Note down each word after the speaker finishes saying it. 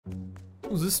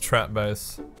What's this trap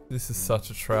base? This is such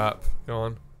a trap. Go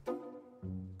on.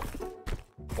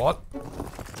 What?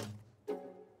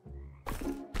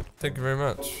 Thank you very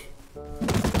much.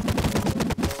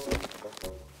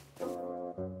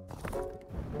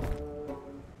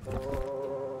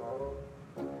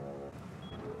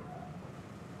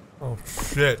 Oh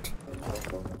shit.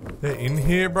 They're in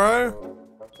here, bro?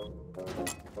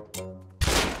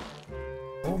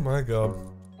 Oh my god.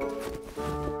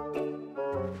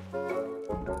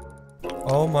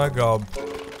 Oh my god.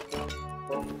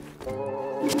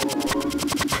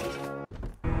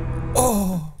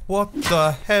 Oh, what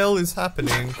the hell is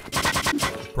happening?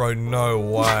 Bro, no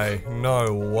way.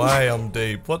 No way I'm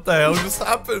deep. What the hell just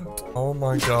happened? Oh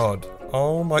my god.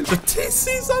 Oh my... The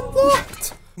TC's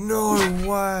unlocked! No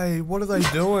way. What are they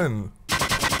doing?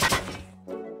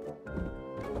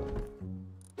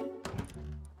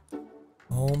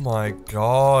 Oh my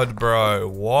god, bro.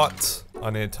 What? I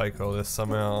need to take all this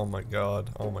somehow. Oh my god.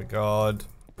 Oh my god.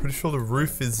 Pretty sure the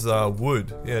roof is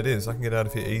wood. Yeah, it is. I can get out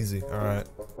of here easy. Alright.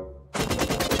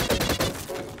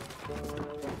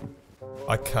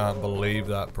 I can't believe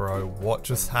that, bro. What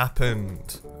just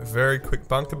happened? A very quick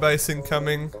bunker base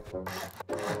incoming.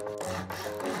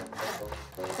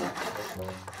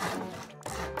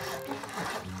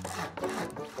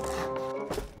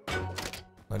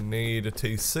 I need a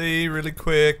TC really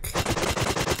quick.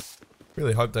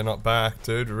 Really hope they're not back,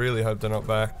 dude. Really hope they're not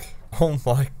back. Oh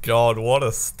my god, what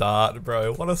a start,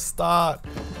 bro. What a start.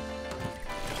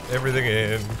 Everything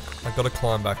in. I gotta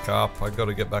climb back up. I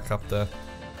gotta get back up there.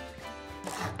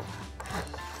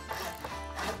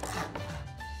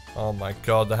 Oh my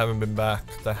god, they haven't been back.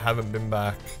 They haven't been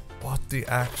back. What the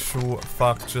actual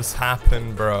fuck just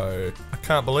happened, bro? I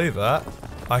can't believe that.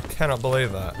 I cannot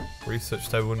believe that. Research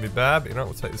table wouldn't be bad, but you know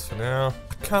what, we'll take this for now.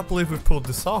 I can't believe we've pulled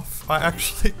this off. I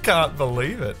actually can't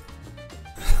believe it.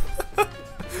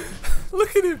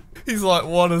 Look at him. He's like,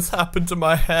 what has happened to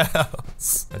my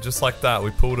house? And just like that,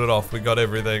 we pulled it off. We got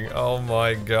everything. Oh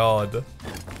my god.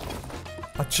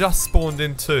 I just spawned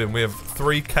in too, and we have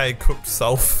 3k cooked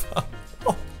sulfur.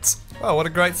 Oh, what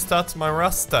a great start to my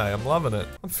rust day. I'm loving it.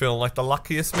 I'm feeling like the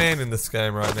luckiest man in this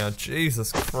game right now.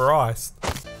 Jesus Christ.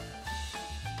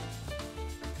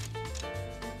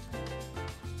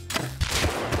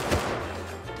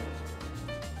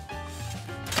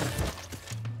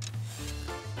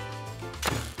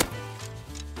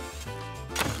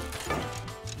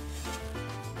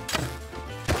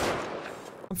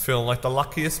 I'm feeling like the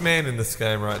luckiest man in this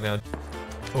game right now.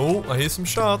 Oh, I hear some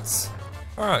shots.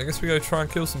 Alright, I guess we go try and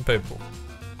kill some people.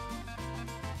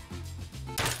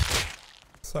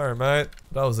 Sorry, mate.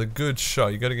 That was a good shot.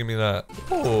 You gotta give me that.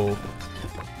 Oh,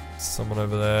 someone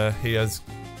over there. He has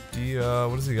gear.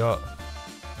 What has he got?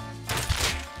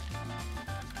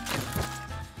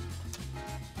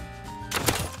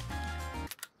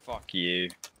 Fuck you.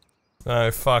 No,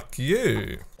 fuck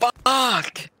you.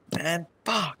 Fuck! Man,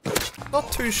 fuck.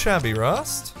 Not too shabby,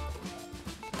 Rust.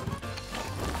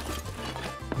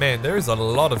 Man, there is a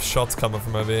lot of shots coming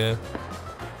from over here.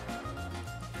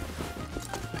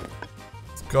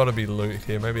 There's gotta be loot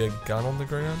here. Maybe a gun on the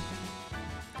ground?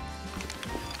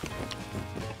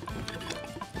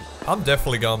 I'm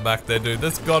definitely going back there, dude.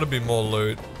 There's gotta be more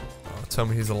loot. Oh, tell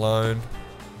me he's alone.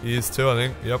 He is too, I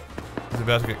think. Yep. He's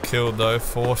about to get killed though,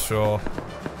 for sure.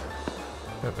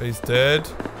 Yep, he's dead.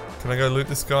 Can I go loot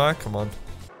this guy? Come on.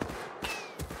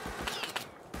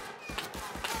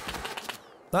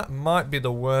 That might be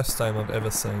the worst aim I've ever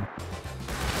seen.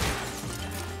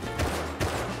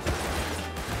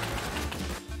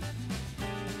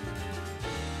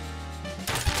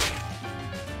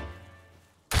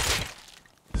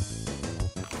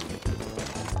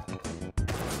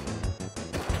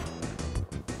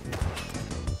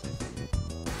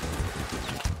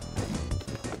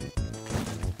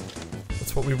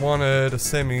 That's what we wanted, a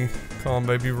semi. Come on,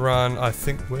 baby, run. I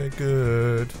think we're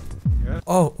good.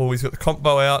 Oh, he's got the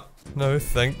combo out. No,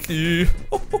 thank you.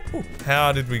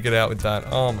 How did we get out with that?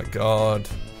 Oh my god.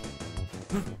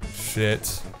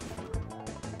 Shit.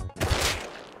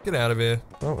 Get out of here.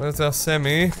 Oh, there's our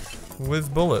semi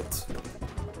with bullet.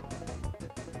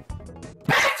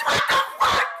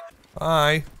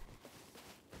 Hi.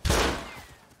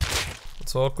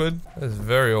 It's awkward. That's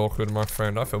very awkward, my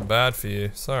friend. I feel bad for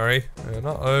you. Sorry. We're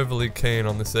not overly keen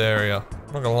on this area.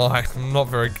 I'm not gonna lie, I'm not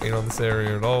very keen on this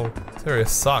area at all. This area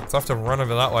sucks. I have to run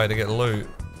over that way to get loot.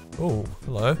 Oh,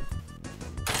 hello.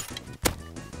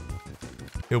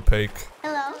 He'll peek.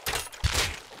 Hello.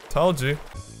 Told you.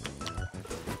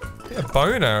 Yeah,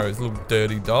 bone arrows, little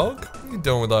dirty dog. What are you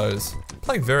doing with those?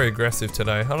 Playing very aggressive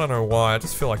today. I don't know why. I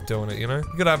just feel like doing it, you know?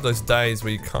 You gotta have those days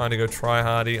where you kind of go try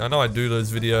hardy. I know I do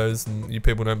those videos and you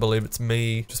people don't believe it's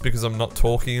me just because I'm not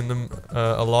talking in them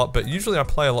a lot. But usually I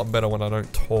play a lot better when I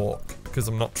don't talk because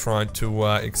I'm not trying to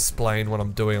explain what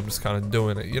I'm doing. I'm just kind of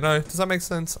doing it, you know? Does that make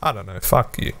sense? I don't know.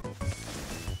 Fuck you.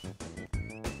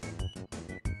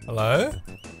 Hello?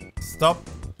 Stop.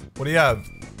 What do you have?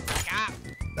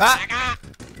 Ah!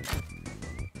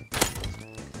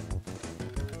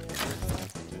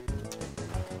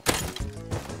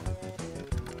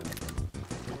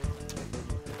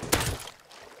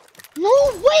 No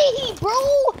way, bro!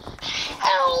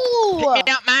 Hell! Pick it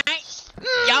up, mate.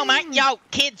 Yo, mate. Yo,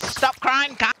 kids, stop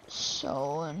crying.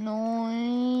 So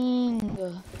annoying.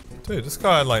 Dude, this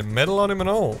guy had like metal on him and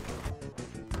all.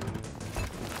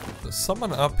 There's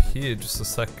someone up here just a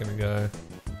second ago.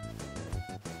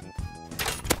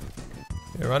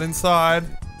 Yeah, right inside.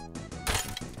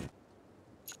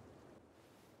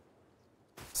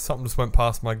 Something just went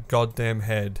past my goddamn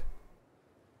head.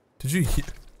 Did you hear?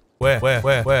 Where?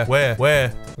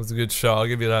 That was a good shot, I'll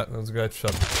give you that. That was a great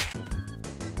shot.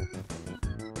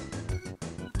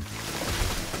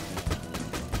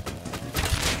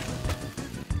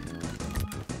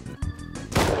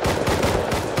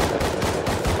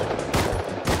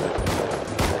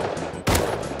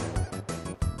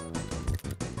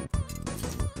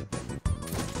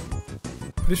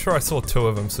 Pretty sure I saw two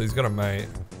of them, so he's got a mate.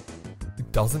 He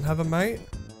doesn't have a mate?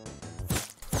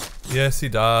 Yes, he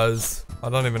does. I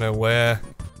don't even know where.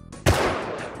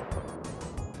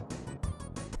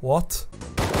 What?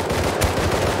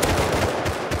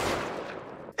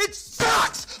 It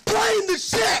sucks playing the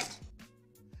shit!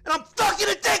 And I'm fucking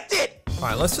addicted!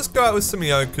 Alright, let's just go out with some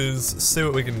Yokas, see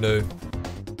what we can do.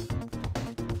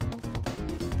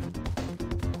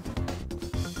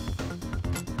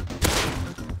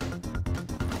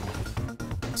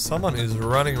 Someone is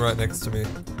running right next to me.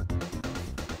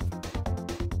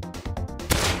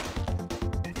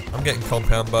 I'm getting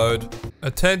compound bowed.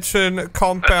 Attention,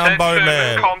 compound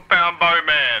bowman. Compound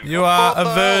bowman. You are a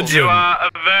virgin. You are a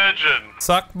virgin.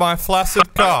 Suck my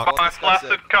flaccid cock. My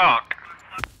flaccid cock.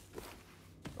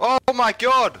 Oh my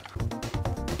god!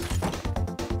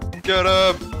 Get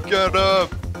up! Get up!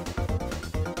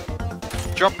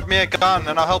 Drop me a gun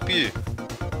and I'll help you.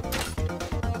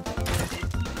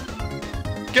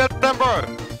 Get them,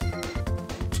 bro!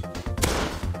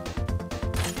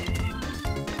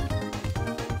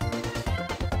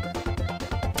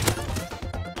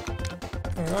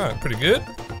 Alright, pretty good.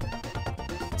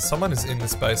 Someone is in the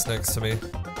space next to me.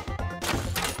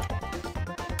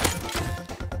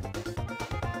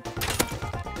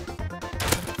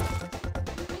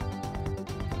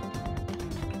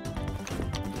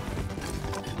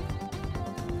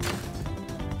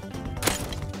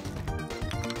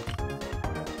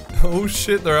 Oh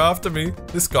shit, they're after me.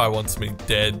 This guy wants me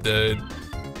dead, dude.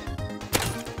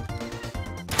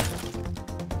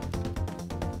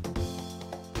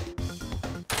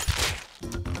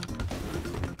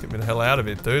 Get me the hell out of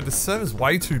it, dude. This server's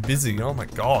way too busy. Oh my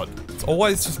god. It's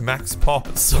always just max pop.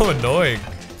 It's so annoying.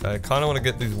 Okay, I kind of want to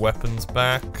get these weapons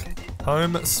back.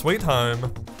 Home, sweet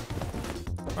home.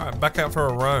 Alright, back out for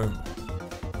a roam.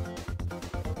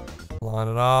 Line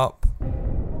it up.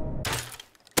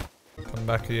 Come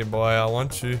back here, boy. I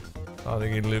want you. I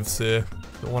think he lives here.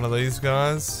 Is it one of these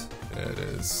guys? Yeah, it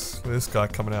is. This guy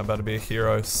coming out about to be a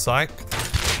hero. Psych.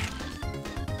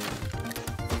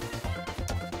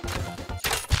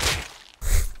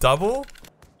 Double?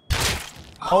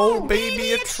 Oh,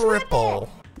 baby, a triple.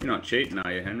 You're not cheating,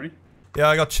 are you, Henry? Yeah,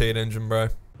 I got cheat engine, bro.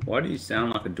 Why do you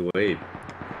sound like a dweeb?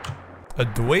 A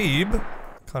dweeb?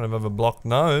 Kind of have a blocked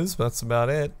nose, but that's about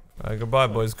it. Alright, goodbye,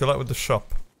 boys. Good luck with the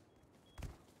shop.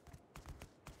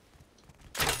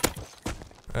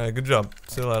 Alright, good job.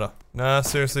 See you later. Nah,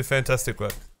 seriously, fantastic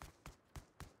work.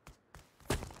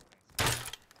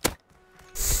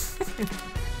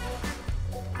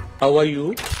 How are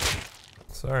you?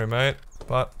 Sorry, mate,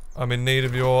 but I'm in need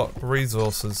of your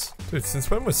resources. Dude,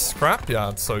 since when was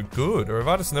Scrapyard so good? Or have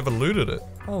I just never looted it?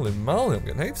 Holy moly, I'm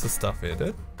getting heaps of stuff here,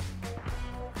 dude.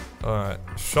 Alright,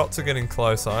 shots are getting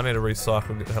closer. I need to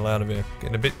recycle, get the hell out of here.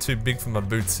 Getting a bit too big for my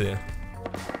boots here.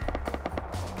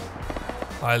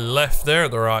 I left there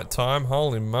at the right time.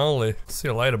 Holy moly. See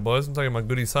you later, boys. I'm taking my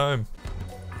goodies home.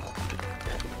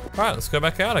 Alright, let's go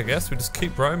back out, I guess. We just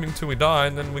keep roaming till we die,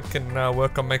 and then we can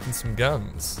work on making some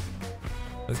guns.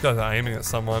 These guys are aiming at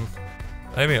someone.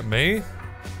 Aiming at me?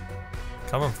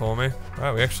 Coming for me.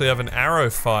 Alright, we actually have an arrow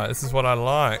fight. This is what I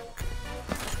like.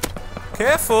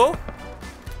 Careful!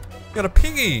 Got a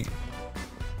piggy!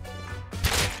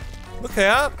 Look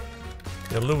out!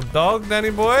 You little dog,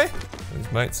 Danny boy.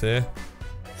 His mate's here.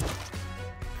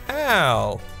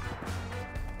 Wow.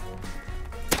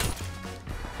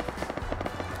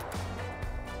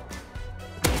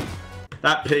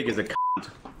 That pig is a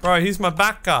Bro, he's my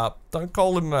backup. Don't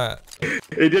call him that.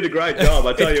 He did a great job,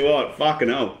 I tell you what. Fucking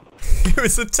hell. He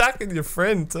was attacking your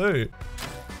friend too.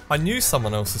 I knew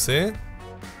someone else was here.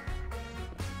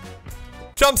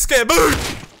 Jump scare, boom!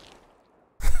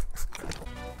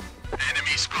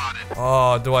 Enemy spotted.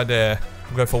 Oh, do I dare?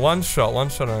 I'll go for one shot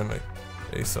only.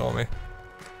 He saw me.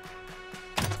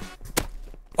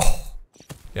 Oh.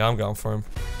 Yeah, I'm going for him.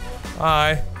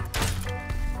 Hi.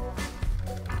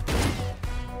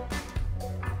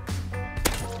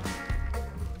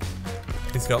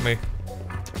 He's got me.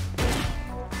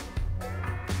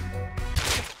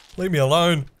 Leave me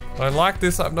alone. I don't like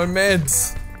this, I have no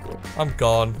meds. I'm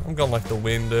gone. I'm gone like the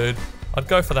wind, dude. I'd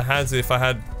go for the Hazzy if I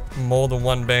had more than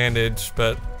one bandage,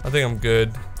 but I think I'm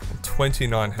good. I'm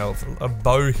 29 health. A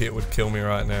bow hit would kill me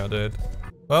right now, dude.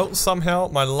 Well, somehow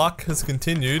my luck has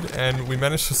continued and we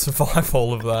managed to survive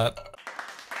all of that.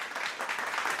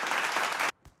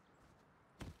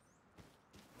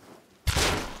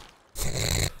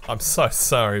 I'm so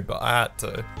sorry, but I had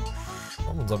to.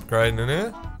 Someone's upgrading in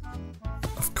here.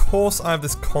 Of course I have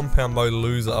this compound bow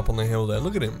loser up on the hill there.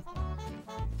 Look at him.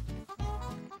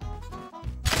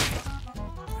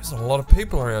 There's a lot of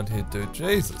people around here, dude.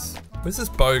 Jesus. Where's this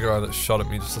bow guy that shot at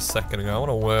me just a second ago? I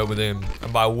want a word with him.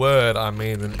 And by word, I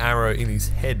mean an arrow in his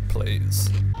head, please.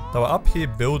 They were up here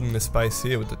building this base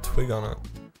here with the twig on it.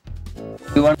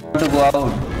 You want to go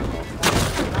out?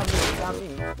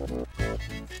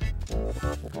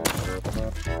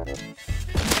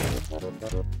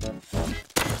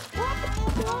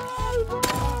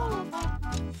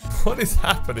 What is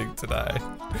happening today?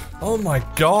 Oh my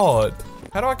god.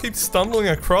 How do I keep stumbling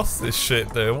across this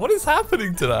shit, dude? What is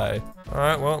happening today?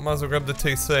 Alright, well, might as well grab the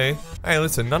TC. Hey,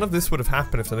 listen, none of this would have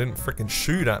happened if they didn't freaking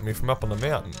shoot at me from up on the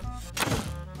mountain.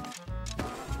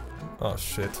 Oh,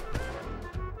 shit.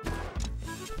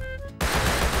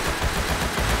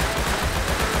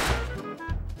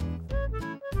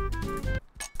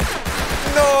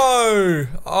 No!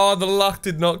 Oh, the luck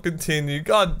did not continue.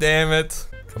 God damn it.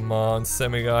 Come on,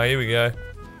 semi-guy. Here we go.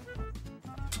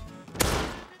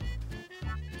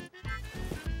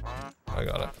 I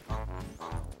got it.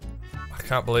 I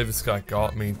can't believe this guy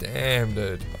got me. Damn,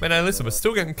 dude. I mean, hey, listen, we're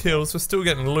still getting kills. We're still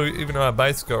getting loot, even though our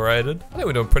base got raided. I think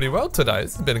we're doing pretty well today.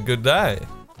 This has been a good day.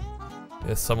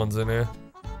 Yeah, someone's in here.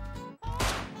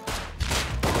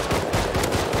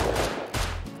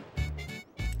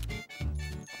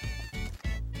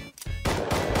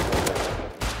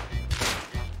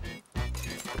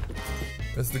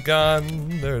 There's the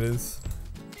gun. There it is.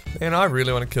 Man, I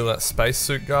really want to kill that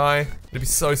spacesuit guy. It'd be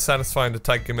so satisfying to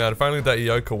take him out. If only that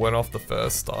yoker went off the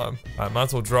first time. Alright, might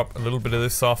as well drop a little bit of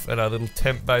this off at our little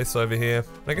temp base over here.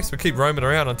 And I guess we keep roaming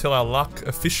around until our luck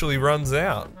officially runs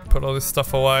out. Put all this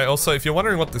stuff away. Also, if you're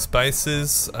wondering what this base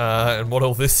is, and what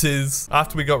all this is,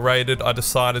 after we got raided, I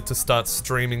decided to start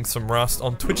streaming some Rust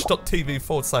on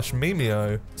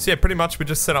twitch.tv/Memeio. So yeah, pretty much we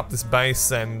just set up this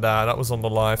base and that was on the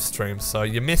live stream. So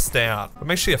you missed out. But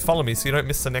make sure you follow me so you don't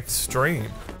miss the next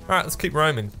stream. Alright, let's keep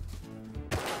roaming.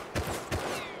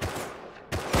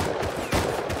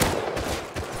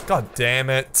 God damn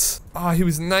it. Oh, he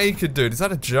was naked, dude. Is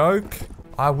that a joke?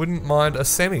 I wouldn't mind a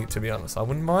semi, to be honest. I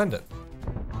wouldn't mind it.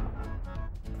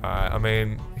 Alright, I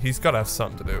mean, he's got to have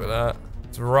something to do with that.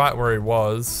 It's right where he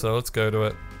was, so let's go to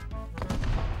it.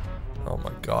 Oh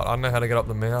my god, I don't know how to get up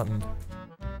the mountain.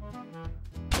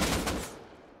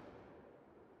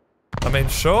 I mean,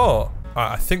 sure.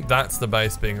 I think that's the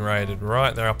base being raided,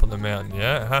 right? They're up on the mountain,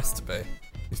 yeah? It has to be.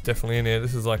 He's definitely in here.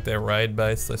 This is like their raid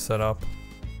base they set up.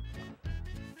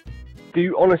 Do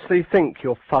you honestly think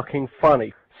you're fucking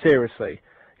funny? Seriously.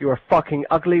 You're a fucking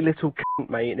ugly little cunt,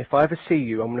 mate, and if I ever see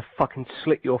you, I'm gonna fucking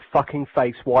slit your fucking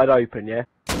face wide open, yeah?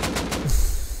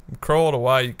 I'm crawled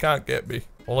away, you can't get me.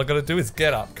 All I gotta do is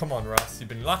get up. Come on, Russ. You've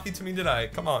been lucky to me today.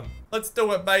 Come on. Let's do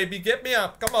it, baby. Get me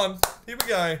up. Come on. Here we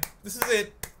go. This is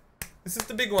it. This is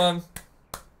the big one.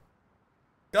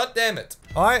 God damn it.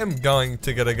 I am going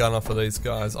to get a gun off of these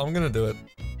guys. I'm gonna do it.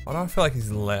 Why do I feel like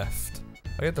he's left?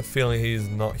 I get the feeling he's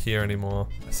not here anymore.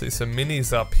 I see some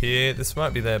minis up here. This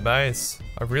might be their base.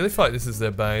 I really feel like this is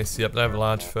their base. Yep, they have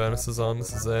large furnaces on.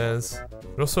 This is theirs.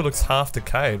 It also looks half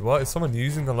decayed. What? Is someone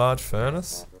using the large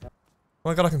furnace? Oh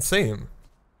my god, I can see him.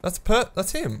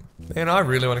 That's him. Man, I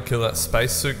really want to kill that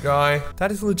spacesuit guy.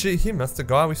 That is legit him. That's the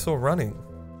guy we saw running.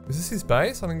 Is this his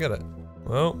base? I don't get it.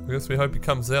 Well, I guess we hope he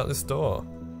comes out this door.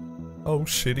 Oh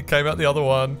shit, he came out the other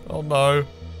one. Oh no.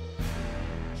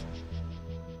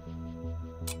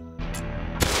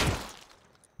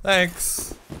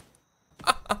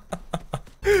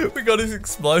 We got his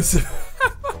explosive.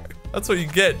 That's what you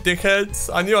get, dickheads.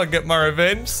 I knew I'd get my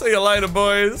revenge. See you later,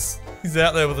 boys. He's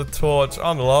out there with a torch.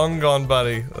 I'm long gone,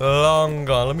 buddy. Long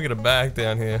gone. Let me get a bag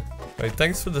down here. Wait,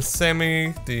 thanks for the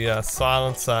semi, the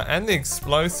silencer, and the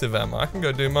explosive ammo. I can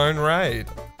go do my own raid.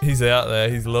 He's out there.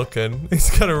 He's looking. He's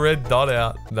got a red dot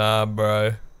out. Nah,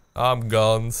 bro. I'm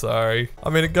gone, sorry. I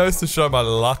mean, it goes to show my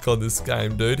luck on this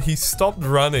game, dude. He stopped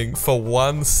running for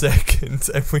 1 second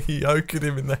and we yoked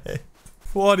him in the head.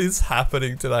 What is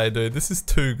happening today, dude? This is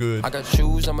too good. I got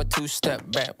shoes, I'm a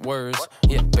 2-step backwards.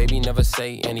 Yeah, baby, never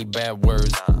say any bad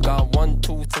words. Got 1,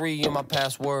 2, 3 in my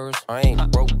passwords. I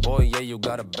ain't broke, boy, yeah, you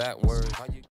got a backward.